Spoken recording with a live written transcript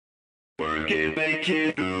Work it, make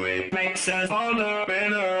it, do it. Makes us harder,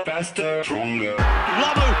 better, faster, stronger.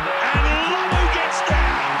 Lamu, and Lamu gets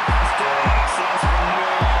down.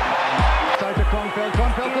 Side to Kronfeld to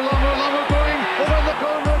Lamu going over the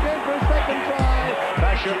corner again for a second try.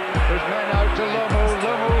 Basham, his men out to Lamu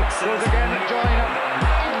goes again to join up.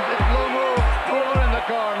 And it's Lamu over in the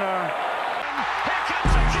corner. Here comes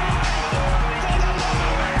a try for the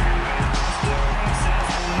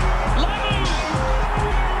Lamu.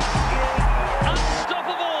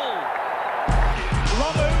 Unstoppable.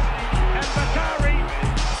 Lamu and Bakari.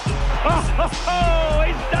 Oh,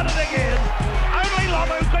 he's done it again. Only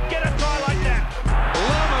Lamu could get a try like that.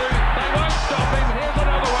 Lamu, they won't stop him. Here's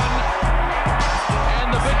another one. And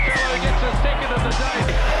the big fellow gets a second of the day.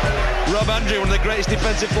 Rob Andrew, one of the greatest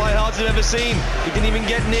defensive fly-halds I've ever seen. He didn't even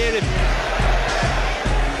get near him.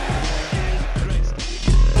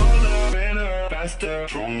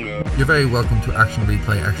 You're very welcome to Action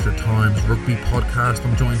Replay Extra Time's rugby podcast.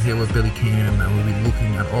 I'm joined here with Billy Keenan, and we'll be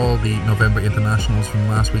looking at all the November internationals from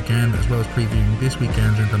last weekend, as well as previewing this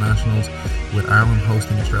weekend's internationals, with Ireland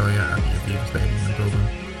hosting Australia at the Aviva Stadium in Dublin.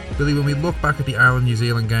 Billy, when we look back at the Ireland-New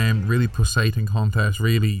Zealand game, really pulsating contest,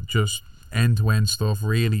 really just end-to-end stuff,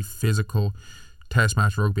 really physical test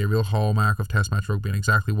match rugby, a real hallmark of test match rugby, and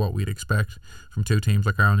exactly what we'd expect from two teams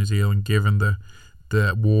like Ireland and New Zealand, given the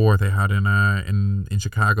war they had in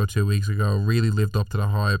Chicago 2 weeks ago. Really lived up to the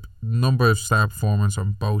hype. Number of star performances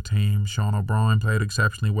on both teams. Sean O'Brien played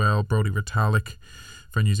exceptionally well. Brodie Retallick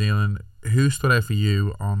for New Zealand. Who stood out for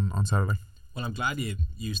you on Saturday? Well, I'm glad you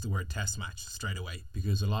used the word test match straight away,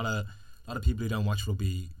 because a lot of people who don't watch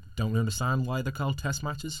rugby don't understand why they're called test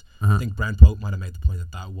matches. I think Brent Pope might have made the point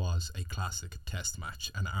that was a classic test match,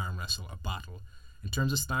 an arm wrestle, a battle. In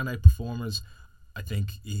terms of standout performers, I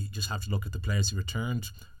think you just have to look at the players who returned.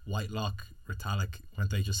 Whitelock, Retallick, weren't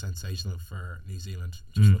they just sensational for New Zealand?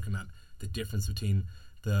 Just looking at the difference between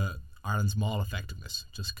the Ireland's maul effectiveness,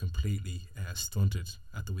 just completely stunted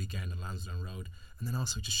at the weekend in Lansdowne Road, and then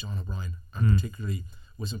also just Sean O'Brien, and particularly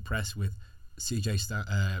was impressed with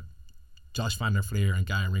Josh van der Fleer and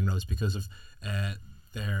Gary Ringrose because of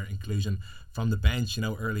their inclusion from the bench. You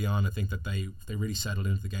know, early on, I think that they really settled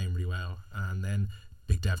into the game really well, and then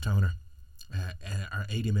Big Dev Toner. Our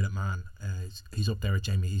 80-minute man, he's up there with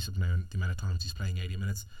Jamie Heaslip now in the amount of times he's playing 80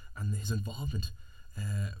 minutes, and his involvement,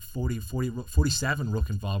 47 ruck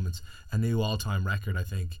involvements, a new all-time record, I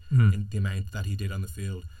think, in the amount that he did on the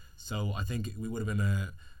field. So I think we would have been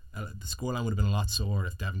the scoreline would have been a lot sore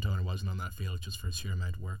if Devon Toner wasn't on that field, just for his sheer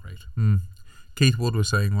amount of work rate. Keith Wood was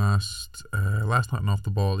saying last night and off the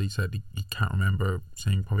ball, he said he can't remember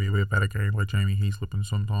seeing probably a better game by Jamie Heaslip in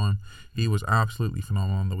some time. He was absolutely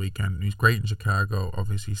phenomenal on the weekend. He was great in Chicago.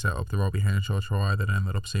 Obviously set up the Robbie Henshaw try that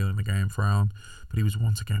ended up sealing the game for Ireland, but he was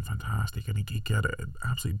once again fantastic, and he got an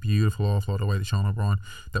absolutely beautiful offload away to Sean O'Brien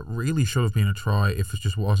that really should have been a try if it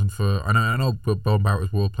just wasn't for, I know Beauden Barrett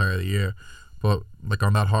was World Player of the Year, but like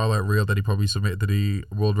on that highlight reel that he probably submitted to the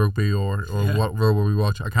World Rugby or what were we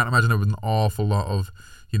watching, I can't imagine there was an awful lot of,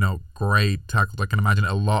 great tackles. I can imagine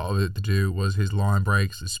a lot of it to do was his line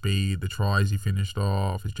breaks, his speed, the tries he finished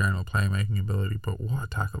off, his general playmaking ability. But what a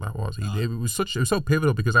tackle that was! It was so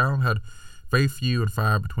pivotal, because Ireland had very few and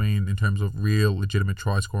far between in terms of real legitimate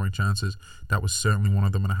try scoring chances. That was certainly one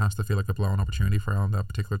of them, and it has to feel like a blown opportunity for Ireland, that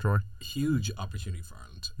particular try. Huge opportunity for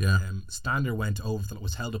Ireland. Yeah. Stander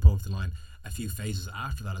was held up over the line a few phases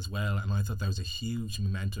after that as well, and I thought that was a huge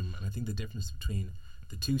momentum. And I think the difference between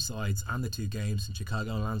the two sides and the two games in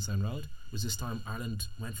Chicago and Lansdowne Road was this time Ireland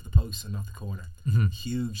went for the post and not the corner.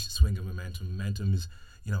 Huge swing of momentum. Momentum is,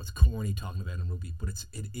 it's corny talking about in rugby, but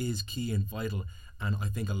it is key and vital. And I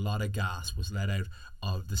think a lot of gas was let out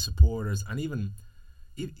of the supporters, and even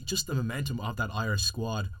just the momentum of that Irish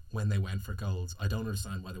squad when they went for goals. I don't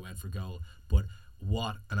understand why they went for goal, but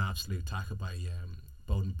what an absolute tackle by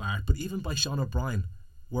Beauden Barrett, but even by Sean O'Brien,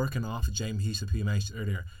 working off of Jamie Heaslip, who you mentioned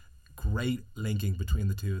earlier. Great linking between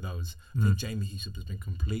the two of those. I think Jamie Heaslip has been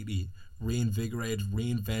completely reinvigorated,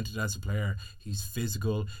 reinvented as a player. He's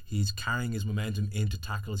physical, he's carrying his momentum into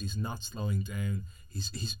tackles, he's not slowing down, he's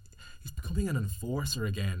becoming an enforcer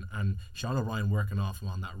again, and Sean O'Brien working off him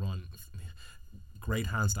on that run. Great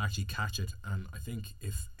hands to actually catch it, and I think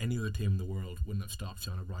if any other team in the world wouldn't have stopped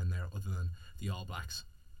Sean O'Brien there other than the All Blacks,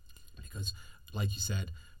 because like you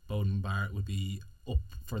said, Beauden Barrett would be up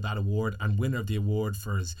for that award and winner of the award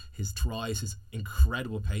for his tries, his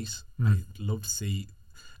incredible pace. I'd love to see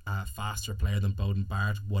a faster player than Beauden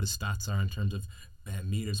Barrett, what his stats are in terms of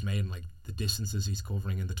meters made and like the distances he's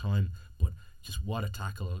covering in the time, but just what a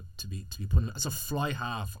tackle to be putting as a fly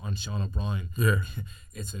half on Sean O'Brien. Yeah,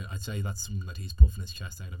 I'd say that's something that he's puffing his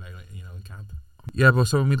chest out about, in camp. Yeah, but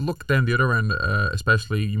so when we look down the other end,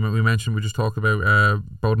 especially we just talked about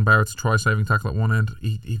Bowden Barrett's try-saving tackle at one end.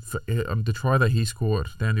 He on the try that he scored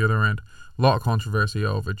down the other end, a lot of controversy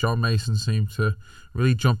over it. John Mason seemed to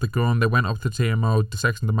really jump the gun. They went up to TMO. The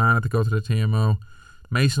Sexton demanded to go to the TMO.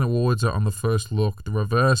 Mason awards it on the first look. The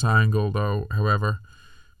reverse angle, though, however,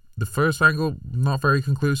 the first angle not very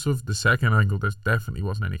conclusive. The second angle, there definitely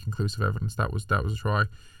wasn't any conclusive evidence that was a try.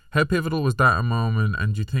 How pivotal was that a moment?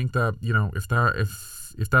 And do you think that, you know, if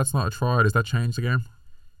that's not a try, does that change the game?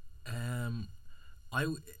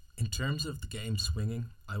 In terms of the game swinging,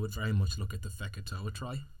 I would very much look at the Fekitoa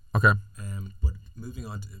try. Okay. But moving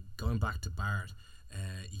on to going back to Barrett,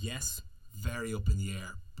 yes, very up in the air.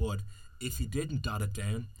 But if he didn't dot it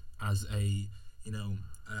down as a,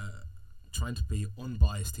 trying to be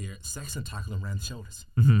unbiased here, Sexton tackled him around the shoulders.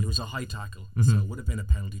 It was a high tackle, so it would have been a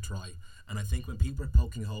penalty try. And I think when people are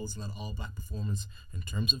poking holes in that all-black performance in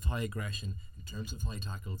terms of high aggression, in terms of high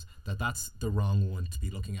tackles, that's the wrong one to be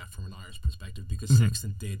looking at from an Irish perspective, because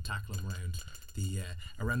Sexton did tackle him around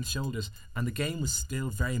the shoulders, and the game was still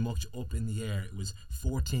very much up in the air. It was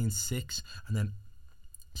 14-6, and then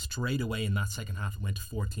straight away in that second half it went to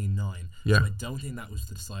 14-9. Yeah. So I don't think that was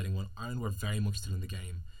the deciding one. Ireland were very much still in the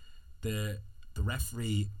game. The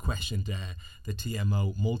referee questioned the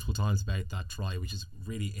TMO multiple times about that try, which is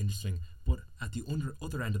really interesting. But at the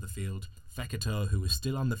other end of the field, Fekitoa, who was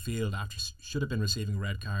still on the field after should have been receiving a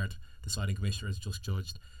red card, the deciding commissioner has just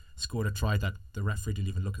judged, scored a try that the referee didn't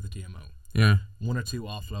even look at the TMO. Yeah. One or two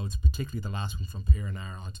offloads, particularly the last one from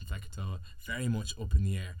Piranara onto Fekitoa, very much up in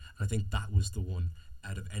the air. And I think that was the one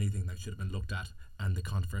out of anything that should have been looked at, and the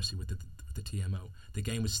controversy with the TMO. The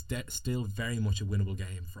game was still very much a winnable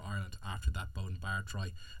game for Ireland after that Bowden Barrett try,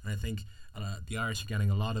 and I think the Irish are getting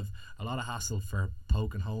a lot of hassle for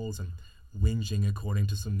poking holes and whinging, according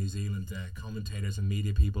to some New Zealand commentators and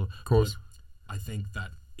media people. Of course. But I think that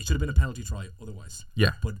it should have been a penalty try otherwise.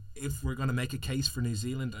 Yeah. But if we're going to make a case for New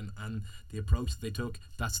Zealand and the approach that they took,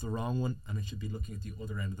 that's the wrong one, and it should be looking at the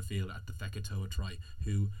other end of the field at the Fekitoa try,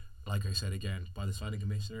 who, like I said again, by the deciding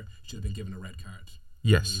commissioner, should have been given a red card.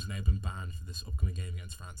 Yes. He's now been banned for this upcoming game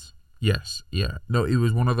against France. Yes, yeah. No, it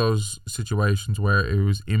was one of those situations where it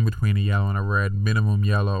was in between a yellow and a red, minimum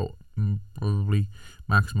yellow, probably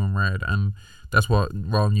maximum red, and that's what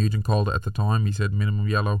Ron Nugent called it at the time. He said minimum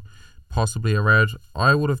yellow, possibly a red.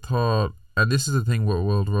 I would have thought, and this is the thing with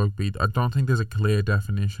World Rugby, I don't think there's a clear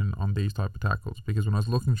definition on these type of tackles, because when I was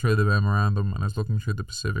looking through the memorandum and I was looking through the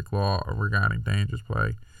Pacific law regarding dangerous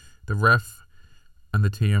play, the ref and the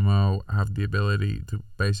TMO have the ability to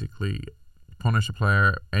basically punish a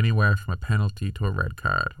player anywhere from a penalty to a red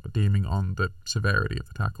card, deeming on the severity of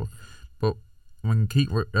the tackle. But when Keith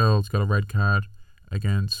Earls got a red card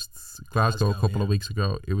against Glasgow a couple of weeks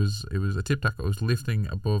ago, it was a tip tackle. It was lifting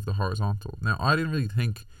above the horizontal. Now, I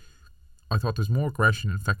thought there's more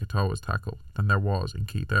aggression in Fekitoa's tackle than there was in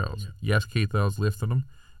Keith Earls. Yeah. Yes, Keith Earls lifted him,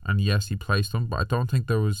 and yes, he placed him, but I don't think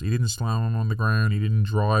he didn't slam him on the ground, he didn't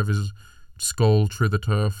drive his skull through the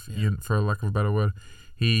turf, for lack of a better word.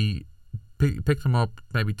 He picked him up,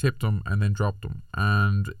 maybe tipped him, and then dropped him.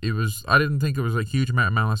 And I didn't think it was a huge amount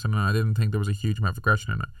of malice in it. I didn't think there was a huge amount of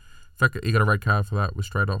aggression in it. He got a red card for that, was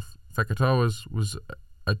straight off. Fekitoa's was,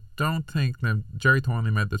 I don't think, now Jerry Thornley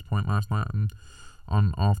made this point last night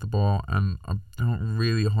on off the ball, and I don't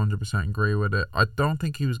really 100% agree with it. I don't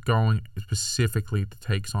think he was going specifically to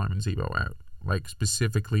take Simon Zebo out, like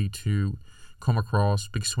specifically to come across,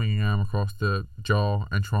 big swinging arm across the jaw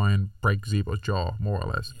and try and break Zebo's jaw, more or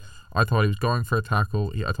less. Yeah. I thought he was going for a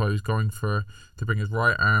tackle. I thought he was going to bring his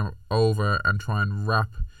right arm over and try and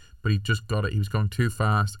wrap, but he just got it. He was going too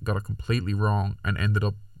fast, got it completely wrong, and ended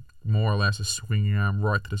up more or less a swinging arm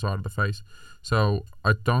right to the side of the face. So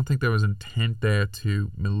I don't think there was intent there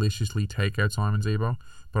to maliciously take out Simon Zebo,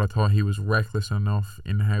 but I thought he was reckless enough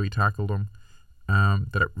in how he tackled him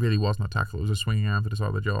that it really wasn't a tackle. It was a swinging arm to the side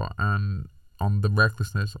of the jaw, and on the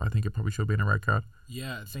recklessness, I think it probably should have been a red card.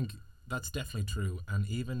 Yeah, I think that's definitely true. And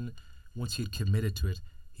even once he'd committed to it,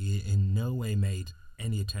 he in no way made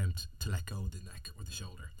any attempt to let go of the neck or the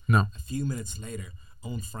shoulder. No. A few minutes later,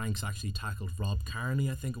 Owen Franks actually tackled Rob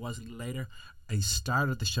Carney, I think it was a little later, and he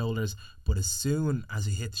started at the shoulders, but as soon as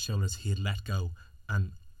he hit the shoulders, he had let go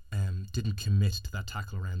and didn't commit to that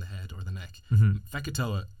tackle around the head or the neck.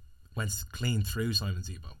 Fekitoa went clean through Simon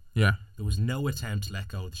Zebo. Yeah. There was no attempt to let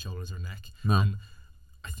go of the shoulders or neck. No. And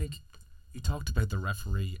I think you talked about the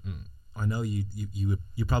referee, and I know you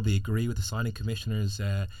probably agree with the signing commissioner's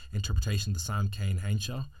interpretation of the Sam Cane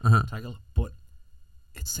Henshaw tackle, but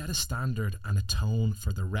it set a standard and a tone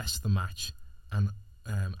for the rest of the match. And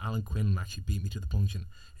Alan Quinlan actually beat me to the punch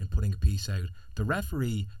in putting a piece out. The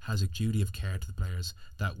referee has a duty of care to the players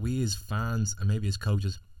that we as fans and maybe as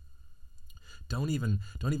coaches don't even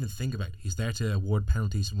think about. He's there to award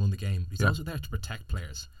penalties and run the game. He's also there to protect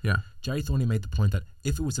players. Yeah. Jerry Thorney made the point that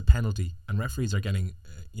if it was a penalty, and referees are getting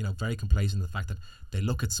very complacent in the fact that they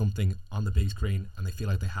look at something on the big screen and they feel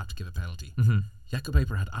like they have to give a penalty. Jakob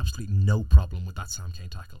Paper had absolutely no problem with that Sam Cane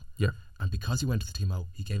tackle. Yeah. And because he went to the Timo,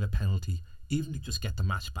 he gave a penalty even to just get the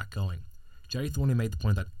match back going. Jerry Thorney made the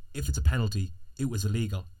point that if it's a penalty, it was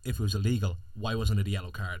illegal. If it was illegal, why wasn't it a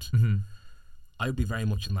yellow card? I would be very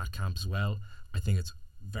much in that camp as well. I think it's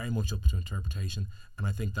very much up to interpretation, and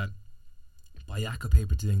I think that by Jakob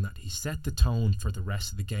Paper doing that, he set the tone for the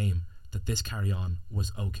rest of the game that this carry on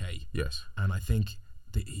was okay. Yes. And I think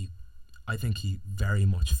that he very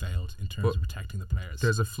much failed in terms of protecting the players.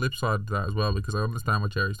 There's a flip side to that as well, because I understand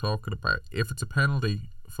what Jerry's talking about. If it's a penalty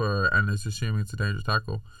and it's assuming it's a dangerous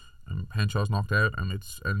tackle, and Henshaw's knocked out,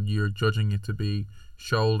 and you're judging it to be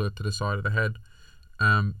shoulder to the side of the head,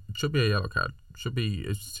 it should be a yellow card. Should be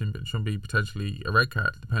potentially a red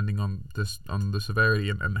card, depending on the severity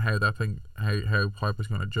and how how Piper's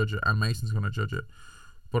going to judge it and Mason's going to judge it.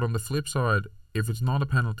 But on the flip side, if it's not a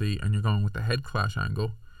penalty and you're going with the head clash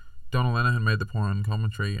angle, Donald Lenihan made the point in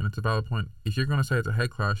commentary, and it's a valid point. If you're going to say it's a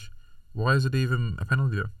head clash, why is it even a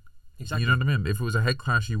penalty then? Exactly. You know what I mean? If it was a head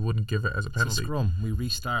clash, you wouldn't give it as a penalty. It's a scrum. We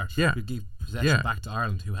restart. Yeah. We give possession back to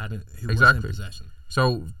Ireland, who was in possession.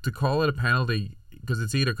 So to call it a penalty,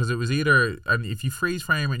 because it was either, and if you freeze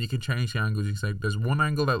frame and you can change the angles, you can say there's one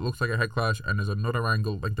angle that looks like a head clash and there's another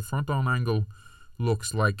angle, like the front on angle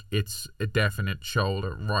looks like it's a definite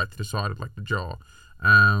shoulder right to the side of like the jaw.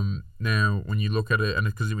 Now when you look at it, and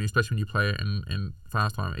because especially when you play it in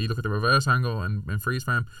fast time, you look at the reverse angle and in freeze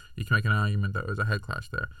frame, you can make an argument that there's a head clash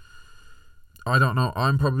there. I don't know.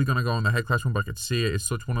 I'm probably going to go on the head clash one, but I could see it. It's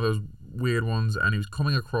such one of those weird ones, and he was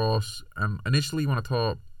coming across, and initially when I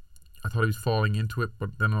thought he was falling into it,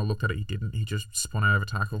 but then I looked at it, he didn't. He just spun out of a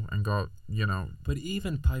tackle and got, But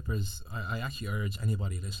even Piper's, I actually urge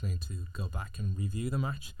anybody listening to go back and review the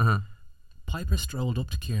match. Piper strolled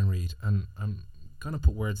up to Kieran Reid, and I'm going to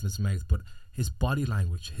put words in his mouth, but his body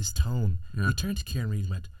language, his tone, he turned to Kieran Reid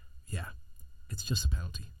and went, yeah, it's just a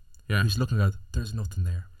penalty. Yeah. He's looking at it, there's nothing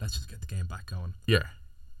there. Let's just get the game back going. Yeah.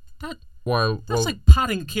 That's like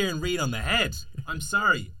patting Kieran Reid on the head. I'm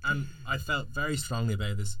sorry. And I felt very strongly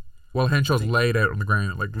about this. Well, Henshaw's laid out on the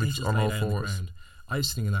ground, like on all fours. I was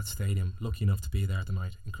sitting in that stadium, lucky enough to be there the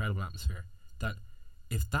night. Incredible atmosphere. That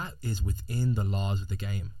if that is within the laws of the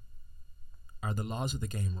game, are the laws of the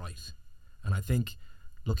game right? And I think,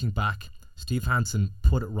 looking back, Steve Hansen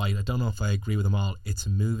put it right. I don't know if I agree with them all. It's a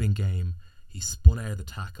moving game. He spun out of the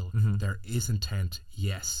tackle. There is intent.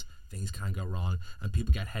 Yes, things can go wrong, and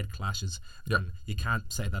people get head clashes. And you can't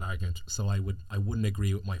say that argument. So I wouldn't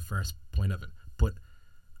agree with my first point of it. But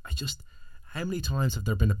how many times have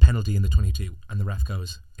there been a penalty in the 22 and the ref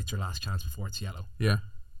goes, it's your last chance before it's yellow? Yeah.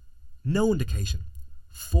 No indication.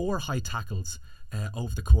 4 high tackles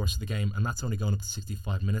over the course of the game, and that's only going up to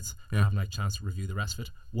 65 minutes. I haven't had a chance to review the rest of it.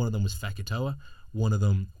 One of them was Fekitoa. One of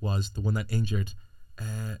them was the one that injured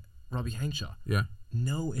Robbie Henshaw. Yeah.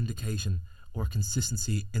 No indication or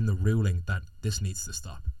consistency in the ruling that this needs to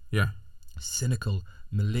stop. Yeah. Cynical,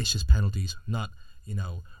 malicious penalties, not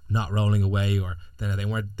rolling away, or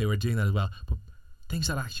they were doing that as well. But things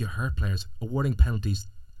that actually hurt players, awarding penalties.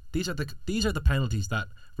 These are the penalties that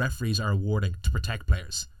referees are awarding to protect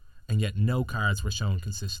players, and yet no cards were shown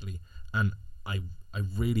consistently. And I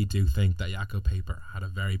really do think that Jakob Paper had a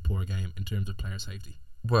very poor game in terms of player safety.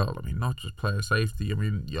 Well, I mean, not just player safety. I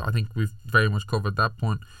mean, I think we've very much covered that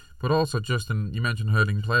point, but also just you mentioned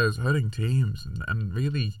hurting players, hurting teams, and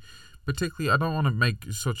really, particularly, I don't want to make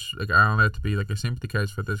such like Alan out to be like a sympathy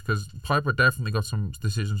case for this, because Piper definitely got some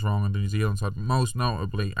decisions wrong on the New Zealand side. Most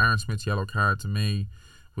notably, Aaron Smith's yellow card to me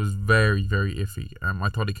was very, very iffy. I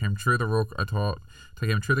thought he came through the ruck. I thought he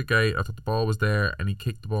came through the gate. I thought the ball was there, and he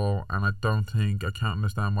kicked the ball. And I can't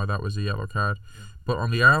understand why that was a yellow card. Yeah. But on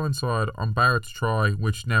the Ireland side, on Barrett's try,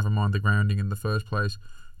 which never mind the grounding in the first place,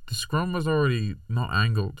 the scrum was already not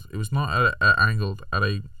angled. It was not angled at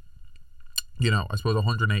a, I suppose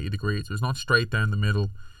 180 degrees. It was not straight down the middle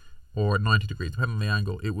or 90 degrees, depending on the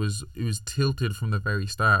angle. It was tilted from the very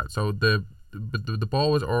start. So the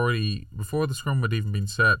ball was already, before the scrum had even been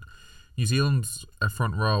set, New Zealand's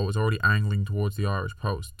front row was already angling towards the Irish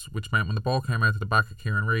posts, which meant when the ball came out to the back of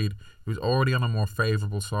Kieran Reid, it was already on a more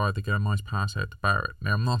favourable side to get a nice pass out to Barrett.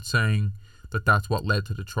 Now, I'm not saying that that's what led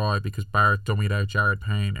to the try, because Barrett dummied out Jared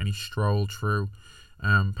Payne and he strolled through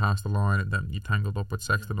past the line, and then you tangled up with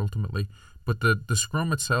Sexton ultimately. but the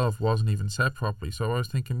scrum itself wasn't even set properly. So I was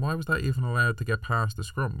thinking, why was that even allowed to get past the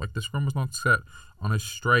scrum? Like, the scrum was not set on a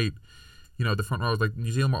straight, the front row was like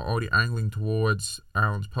New Zealand were already angling towards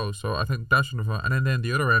Ireland's post. So I think that shouldn't have. And then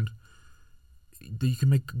the other end, you can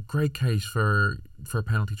make a great case for a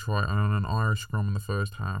penalty try on an Irish scrum in the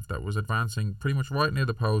first half that was advancing pretty much right near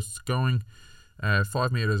the posts, going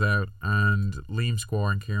 5 metres out, and Liam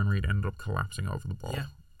Squire and Kieran Reid ended up collapsing over the ball. Yeah.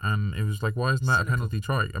 And it was like, why isn't that a penalty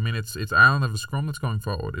try? I mean, it's Ireland have a scrum that's going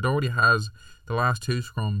forward. It already has. The last 2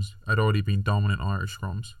 scrums had already been dominant Irish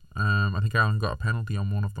scrums. I think Ireland got a penalty on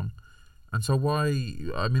one of them. And so why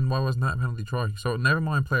wasn't that a penalty try? So never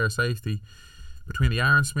mind player safety. Between the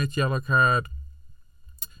Aaron Smith yellow card,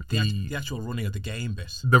 the actual running of the game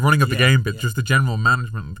bit. The running of the game bit, just the general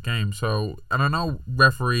management of the game. So, and I know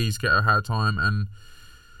referees get a hard time, and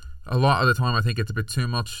a lot of the time I think it's a bit too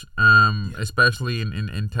much, especially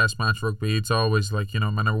in test match rugby. It's always like, no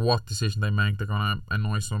matter what decision they make, they're going to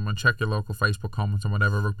annoy someone. Check your local Facebook comments on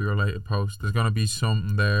whatever rugby related post. There's going to be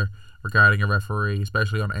something there regarding a referee,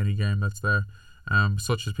 especially on any game that's there,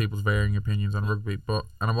 such as people's varying opinions on rugby. But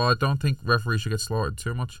while I don't think referees should get slaughtered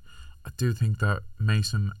too much, I do think that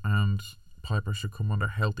Mason and Piper should come under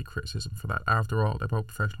healthy criticism for that. After all, they're both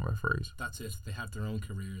professional referees. That's it. They have their own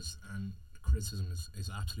careers, and criticism is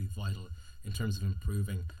absolutely vital in terms of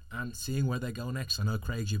improving and seeing where they go next. I know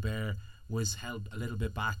Craig Joubert was held a little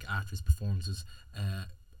bit back after his performances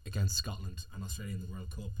against Scotland and Australia in the World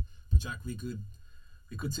Cup. But Jack, we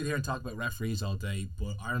could sit here and talk about referees all day,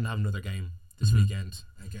 but Ireland have another game this weekend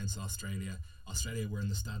against Australia. Australia were in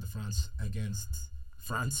the Stade de France against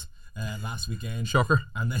France last weekend. Shocker.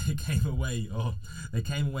 And they came away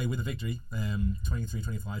with a victory,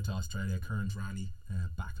 23-25 to Australia. Curran Rani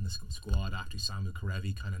back in the squad after Samu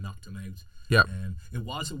Karevi kind of knocked him out. Yep. It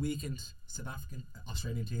was a weekend South African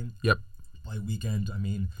Australian team. Yep. By weekend, I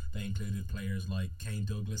mean they included players like Kane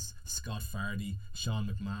Douglas, Scott Fardy, Sean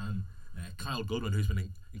McMahon, Kyle Goodwin, who's been in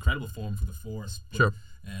incredible form for the Force. Sure.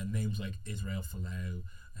 Names like Israel Folau,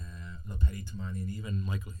 Lopeti Tamani, and even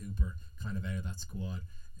Michael Hooper kind of out of that squad.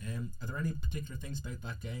 Are there any particular things about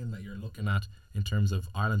that game that you're looking at in terms of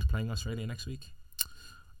Ireland playing Australia next week?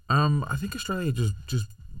 I think Australia just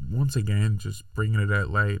once again just bringing it out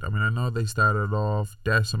late. I mean, I know they started off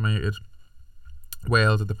decimated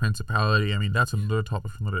Wales at the Principality. I mean, that's another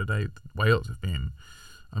topic for another day. Wales have been,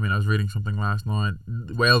 I mean, I was reading something last night.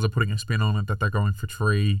 Wales are putting a spin on it that they're going for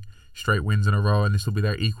 3 straight wins in a row, and this will be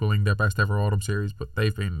their equaling their best ever autumn series, but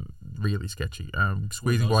they've been really sketchy.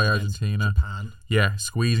 Squeezing by Argentina. Japan. Yeah,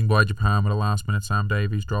 squeezing by Japan with a last minute Sam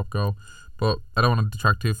Davies drop goal. But I don't want to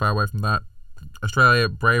detract too far away from that. Australia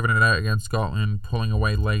braving it out against Scotland, pulling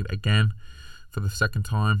away late again for the second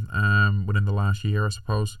time within the last year, I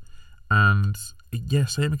suppose. And yeah,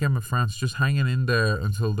 same again with France, just hanging in there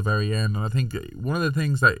until the very end. And I think one of the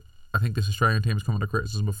things that I think this Australian team has come under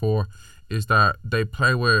criticism before is that they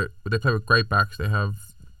play with great backs. They have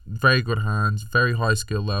very good hands, very high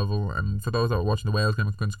skill level, and for those that were watching the Wales game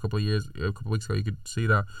a couple of weeks ago, you could see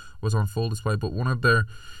that was on full display. But one of their,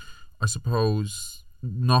 I suppose,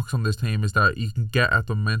 knocks on this team is that you can get at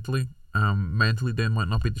them mentally. Mentally, they might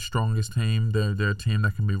not be the strongest team. They're a team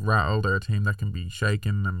that can be rattled. They're a team that can be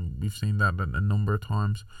shaken, and we've seen that a number of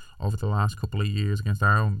times over the last couple of years against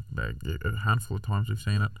Ireland. A handful of times we've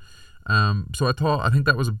seen it. So I think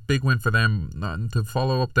that was a big win for them to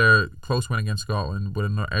follow up their close win against Scotland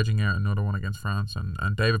with edging out another one against France.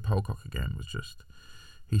 And David Pocock again was just,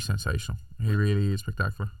 he's sensational. He really is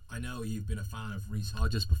spectacular. I know you've been a fan of Reece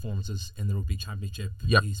Hodges' performances in the Rugby Championship.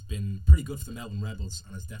 Yep. He's been pretty good for the Melbourne Rebels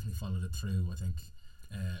and has definitely followed it through, I think,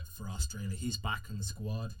 for Australia. He's back in the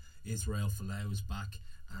squad. Israel Folau is back.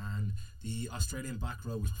 And the Australian back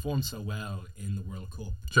row, which performed so well in the World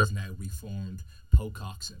Cup, Sure. is now reformed.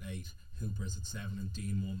 Pocock's at 8, Hooper's at 7, and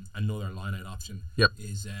Dean Mum, another line-out option, Yep.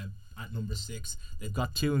 is at number 6. They've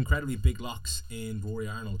got 2 incredibly big locks in Rory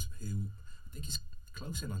Arnold, who I think he's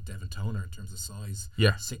close in on Devon Toner in terms of size.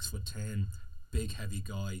 Yeah. 6'10", big heavy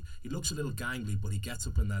guy. He looks a little gangly, but he gets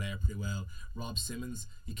up in that air pretty well. Rob Simmons,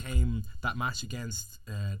 he came that match against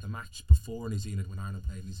the match before New Zealand when Ireland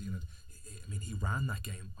played New Zealand. I mean, he ran that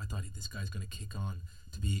game. I thought this guy's going to kick on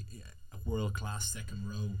to be a world-class second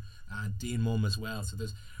row. And Dean Mum as well. So do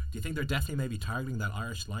you think they're definitely maybe targeting that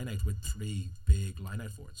Irish line-out with 3 big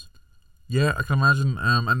line-out forwards? Yeah, I can imagine.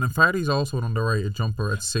 And then Fardy's also an underrated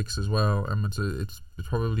jumper at 6 as well. It's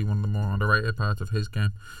probably one of the more underrated parts of his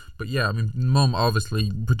game. But yeah, I mean, Mum obviously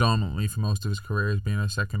predominantly for most of his career has been a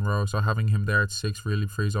second row. So having him there at 6 really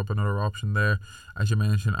frees up another option there. As you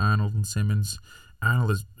mentioned, Arnold and Simmons.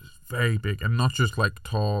 Arnold is very big and not just like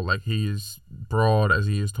tall. Like he is broad as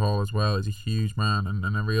he is tall as well. He's a huge man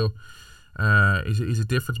and a real He's a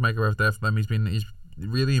difference maker out there for them. He's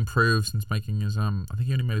really improved since making his I think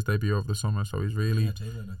he only made his debut over the summer, so he's really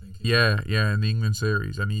England, I think. yeah in the England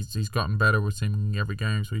series, and he's gotten better with seemingly every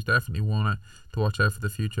game, so he's definitely one to watch out for the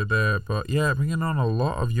future there. But yeah, bringing on a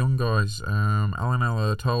lot of young guys.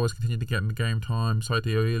 Alan Toole has continued to get in the game time.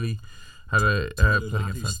 Saiti Oili had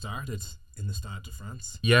who started in the Stade de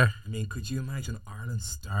France. Yeah, I mean, could you imagine Ireland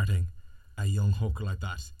starting a young hooker like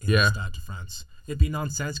that in the Stade de France? It'd be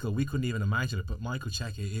nonsensical. We couldn't even imagine it. But Michael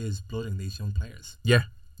Cheika is blooding these young players. Yeah.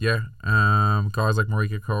 Guys like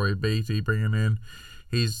Marika Corey Beatty bringing in.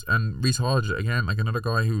 And Reece Hodge again, like another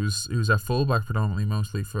guy who's a fullback predominantly,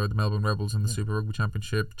 mostly for the Melbourne Rebels in the Super Rugby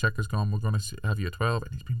Championship. Cheika's gone, we're going to have you at 12,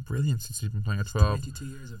 and he's been brilliant since he's been playing at 12. 22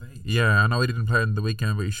 years of age. Yeah, I know he didn't play in the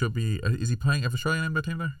weekend, but he should be. Is he playing? Have Australia named that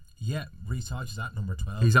team there? Yeah, Reece Hodge is at number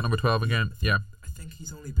 12. He's at number 12 again. Yeah. I think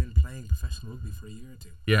he's only been playing professional rugby for a year or two.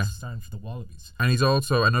 Yeah. He's starting for the Wallabies. And he's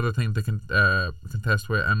also another thing to contest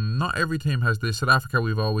with. And not every team has this. South Africa,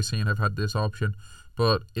 we've always seen, have had this option.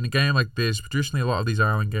 But in a game like this, traditionally a lot of these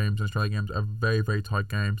Ireland games and Australia games are very, very tight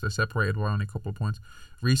games. They're separated by only a couple of points.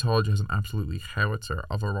 Reece Hodge has an absolutely howitzer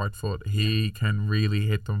of a right foot. He can really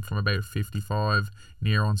hit them from about 55,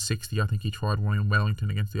 near on 60. I think he tried one in Wellington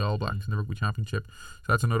against the All Blacks in the Rugby Championship.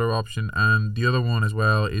 So that's another option. And the other one as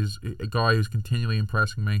well is a guy who's continually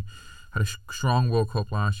impressing me. Had a strong World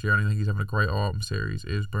Cup last year, and I think he's having a great autumn series,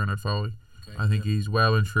 is Bernard Foley. Okay, I think he's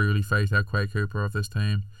well and truly faced out Quay Cooper of this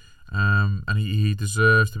team. And he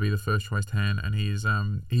deserves to be the first choice 10, and he's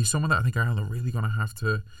someone that I think Ireland are really going to have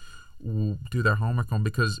to do their homework on,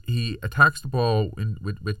 because he attacks the ball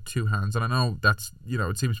with two hands, and I know that's,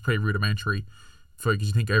 it seems pretty rudimentary because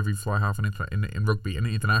you think every fly half in rugby, in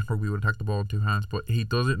international rugby, would attack the ball in two hands, but he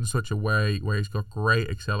does it in such a way where he's got great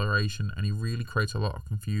acceleration, and he really creates a lot of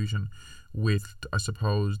confusion with, I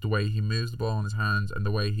suppose, the way he moves the ball in his hands and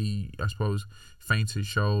the way he, I suppose, feints his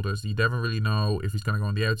shoulders. You never really know if he's going to go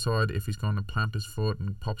on the outside, if he's going to plant his foot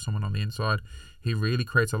and pop someone on the inside. He really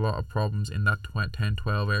creates a lot of problems in that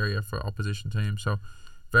 10-12 area for opposition teams. So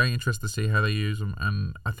very interested to see how they use him.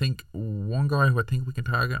 And I think one guy who I think we can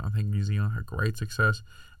target, I think New Zealand had great success,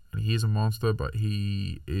 and he's a monster, but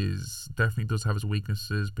he definitely does have his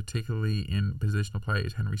weaknesses, particularly in positional play,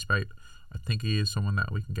 is Henry Spate. I think he is someone that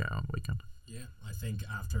we can get on the weekend. Yeah, I think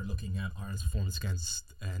after looking at Ireland's performance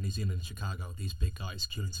against New Zealand and Chicago, these big guys,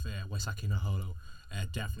 Julian Svea, Waisake Naholo,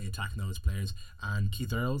 definitely attacking those players. And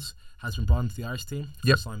Keith Earls has been brought into the Irish team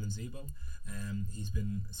for Simon Zebo.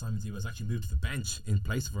 Simon Zebo has actually moved to the bench in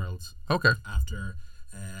place of Earls. Okay. After,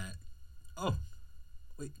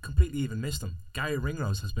 we completely even missed him. Gary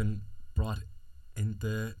Ringrose has been brought in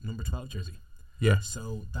the number 12 jersey. Yeah.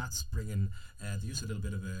 So that's bringing just a little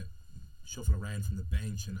bit of a shuffle around from the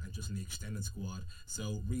bench and just in the extended squad.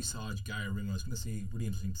 So Reece Hodge, Gary Ringrose, going to see, really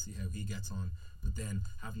interesting to see how he gets on. But then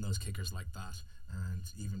having those kickers like that, and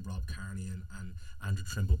even Rob Carney and Andrew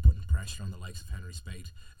Trimble putting pressure on the likes of Henry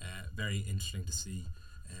Spate, very interesting to see.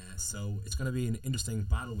 So it's going to be an interesting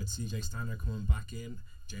battle with CJ Stander coming back in,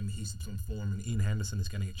 Jamie Heaslip's on form, and Ian Henderson is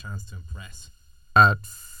getting a chance to impress. At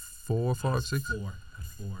 4, 5, 6? At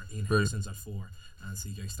 4. Ian Henderson's at 4. And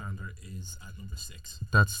CJ Stander is at number 6.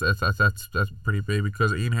 That's pretty big,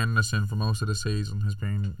 because Ian Henderson for most of the season has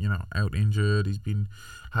been out injured.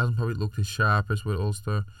 Hasn't probably looked his sharpest with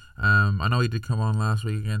Ulster. I know he did come on last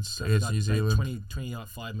week against New Zealand.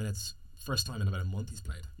 25 minutes. First time in about a month he's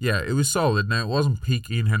played. Yeah, it was solid. Now, it wasn't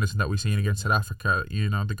peak Ian Henderson that we seen against South Africa.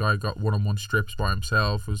 The guy got one-on-one strips by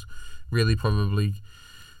himself, was really probably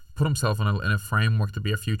put himself in a framework to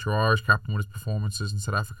be a future Irish captain with his performances in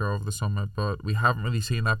South Africa over the summer, but we haven't really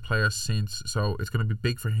seen that player since, so it's going to be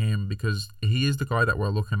big for him, because he is the guy that we're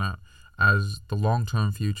looking at as the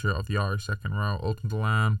long-term future of the Irish second row. Ultan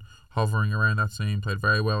Dillane hovering around that scene, played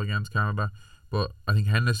very well against Canada, but I think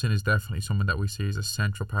Henderson is definitely someone that we see as a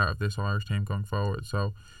central part of this Irish team going forward.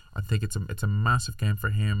 So I think it's a massive game for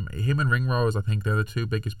him. Him and Ringrose, I think they're the two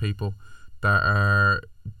biggest people that are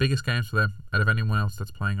biggest games for them out of anyone else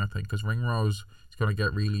that's playing, I think, because Ringrose is going to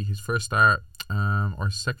get really his first start, or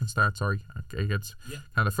second start, against kind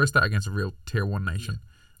of the first start against a real tier 1 nation.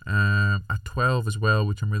 At 12 as well,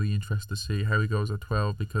 which I'm really interested to see how he goes at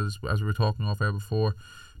 12, because as we were talking off air before,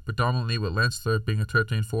 predominantly with Leinster being a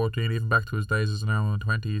 13-14, even back to his days as an Ireland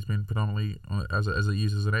 20, he's been predominantly as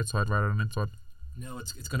used as an outside rather than inside. No,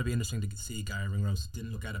 it's going to be interesting to see Gary Ringrose.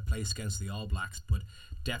 Didn't look out of place against the All Blacks, but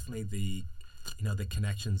definitely the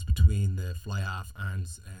connections between the fly half and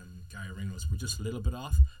Gary Ringrose were just a little bit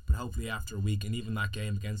off. But hopefully after a week, and even that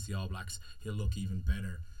game against the All Blacks, he'll look even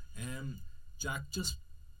better. Jack, just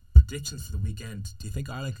predictions for the weekend. Do you think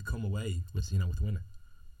Ireland could come away with winning?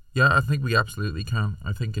 Yeah, I think we absolutely can.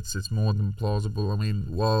 I think it's more than plausible. I mean,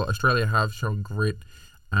 while Australia have shown grit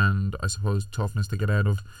and I suppose toughness to get out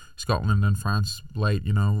of Scotland and France late,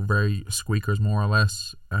 very squeakers more or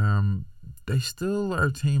less, they still are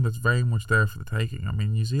a team that's very much there for the taking. I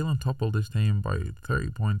mean, New Zealand toppled this team by 30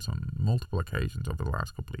 points on multiple occasions over the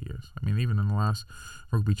last couple of years. I mean, even in the last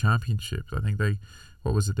Rugby Championships, I think they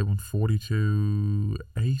won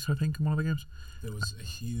 42-8, I think, in one of the games. There was a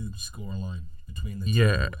huge scoreline between the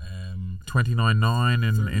two. 29-9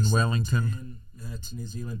 in Wellington. To New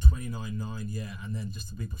Zealand, 29-9, and then just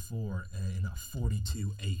the week before in that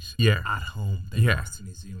 42-8 at home, they lost to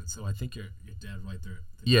New Zealand. So I think you're dead right there.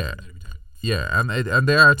 And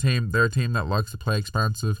they are a team. They're a team that likes to play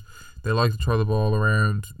expansive. They like to throw the ball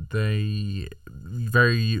around. They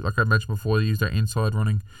like I mentioned before, they use their inside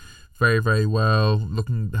running very, very well.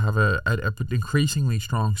 Looking to have a increasingly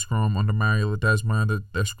strong scrum under Mario Ledesma.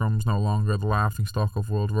 Their scrum's no longer the laughing stock of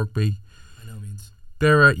world rugby. By no means.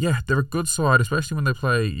 They're a good side, especially when they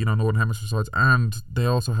play Northern Hemisphere sides, and they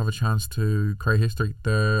also have a chance to create history.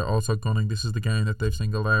 They're also gunning. This is the game that they've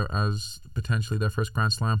singled out as potentially their first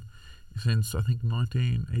Grand Slam since I think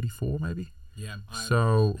 1984, maybe. Yeah.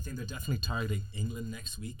 So I think they're definitely targeting England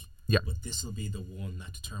next week. Yeah. But this will be the one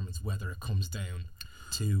that determines whether it comes down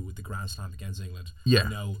to the Grand Slam against England. Yeah. I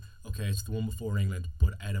know, okay, it's the one before England,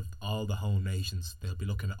 but out of all the home nations, they'll be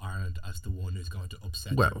looking at Ireland as the one who's going to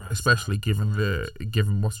upset. Well, especially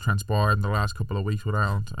given what's transpired in the last couple of weeks with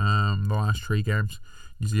Ireland, the last 3 games,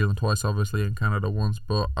 New Zealand twice, obviously, and Canada once.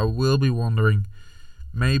 But I will be wondering,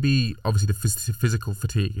 maybe obviously the physical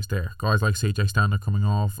fatigue is there. Guys like CJ Stander coming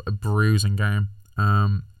off a bruising game.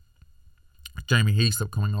 Jamie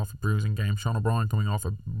Heaslip coming off a bruising game. Sean O'Brien coming off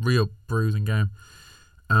a real bruising game.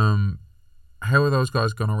 How are those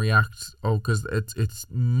guys going to react? Oh, because it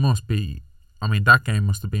must be. I mean, that game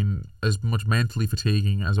must have been as much mentally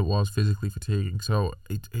fatiguing as it was physically fatiguing. So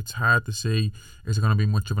it's hard to see, is there going to be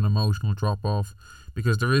much of an emotional drop off?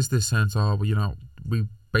 Because there is this sense of, we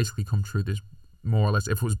basically come through this more or less.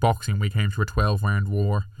 If it was boxing, we came through a 12-round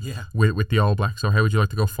war with the All Blacks. So how would you like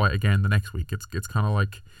to go fight again the next week? It's kind of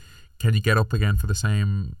like, can you get up again for the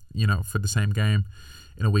same game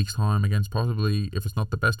in a week's time against possibly, if it's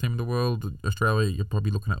not the best team in the world, Australia, you're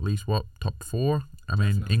probably looking at least top 4. I mean,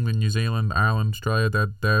 definitely. England, New Zealand, Ireland, Australia,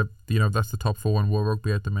 they're that's the top 4 in world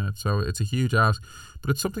rugby at the minute. So it's a huge ask, but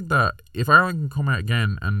it's something that if Ireland can come out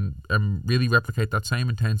again and really replicate that same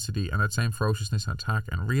intensity and that same ferociousness in attack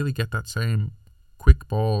and really get that same quick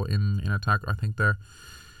ball in attack, I think there's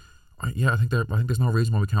no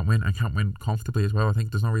reason why we can't win, and can't win comfortably as well. I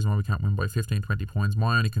think there's no reason why we can't win by 15, 20 points.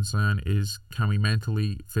 My only concern is, can we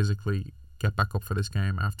mentally, physically get back up for this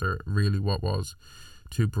game after really what was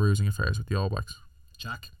 2 bruising affairs with the All Blacks?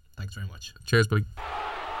 Jack, thanks very much. Cheers, buddy.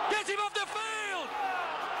 Get him off the field!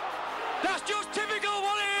 That's just typical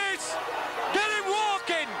what it is! Get him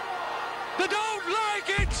walking! They don't like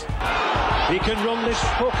it! He can run this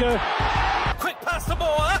hooker. Quick pass the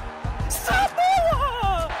ball,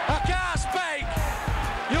 Samoa! I can't speak!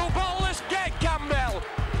 You ballless gag, Campbell!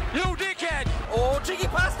 You dickhead! Oh, cheeky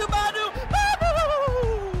pass to Manu!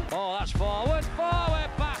 Oh, that's forward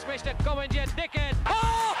pass, Mr. Cummins, you dickhead!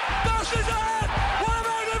 Oh! That's his head! What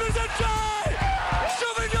about him as a try?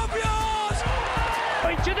 Shove it up yours!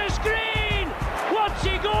 Into the screen! What's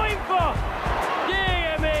he going for?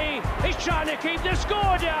 Dear me, he's trying to keep the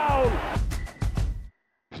score down!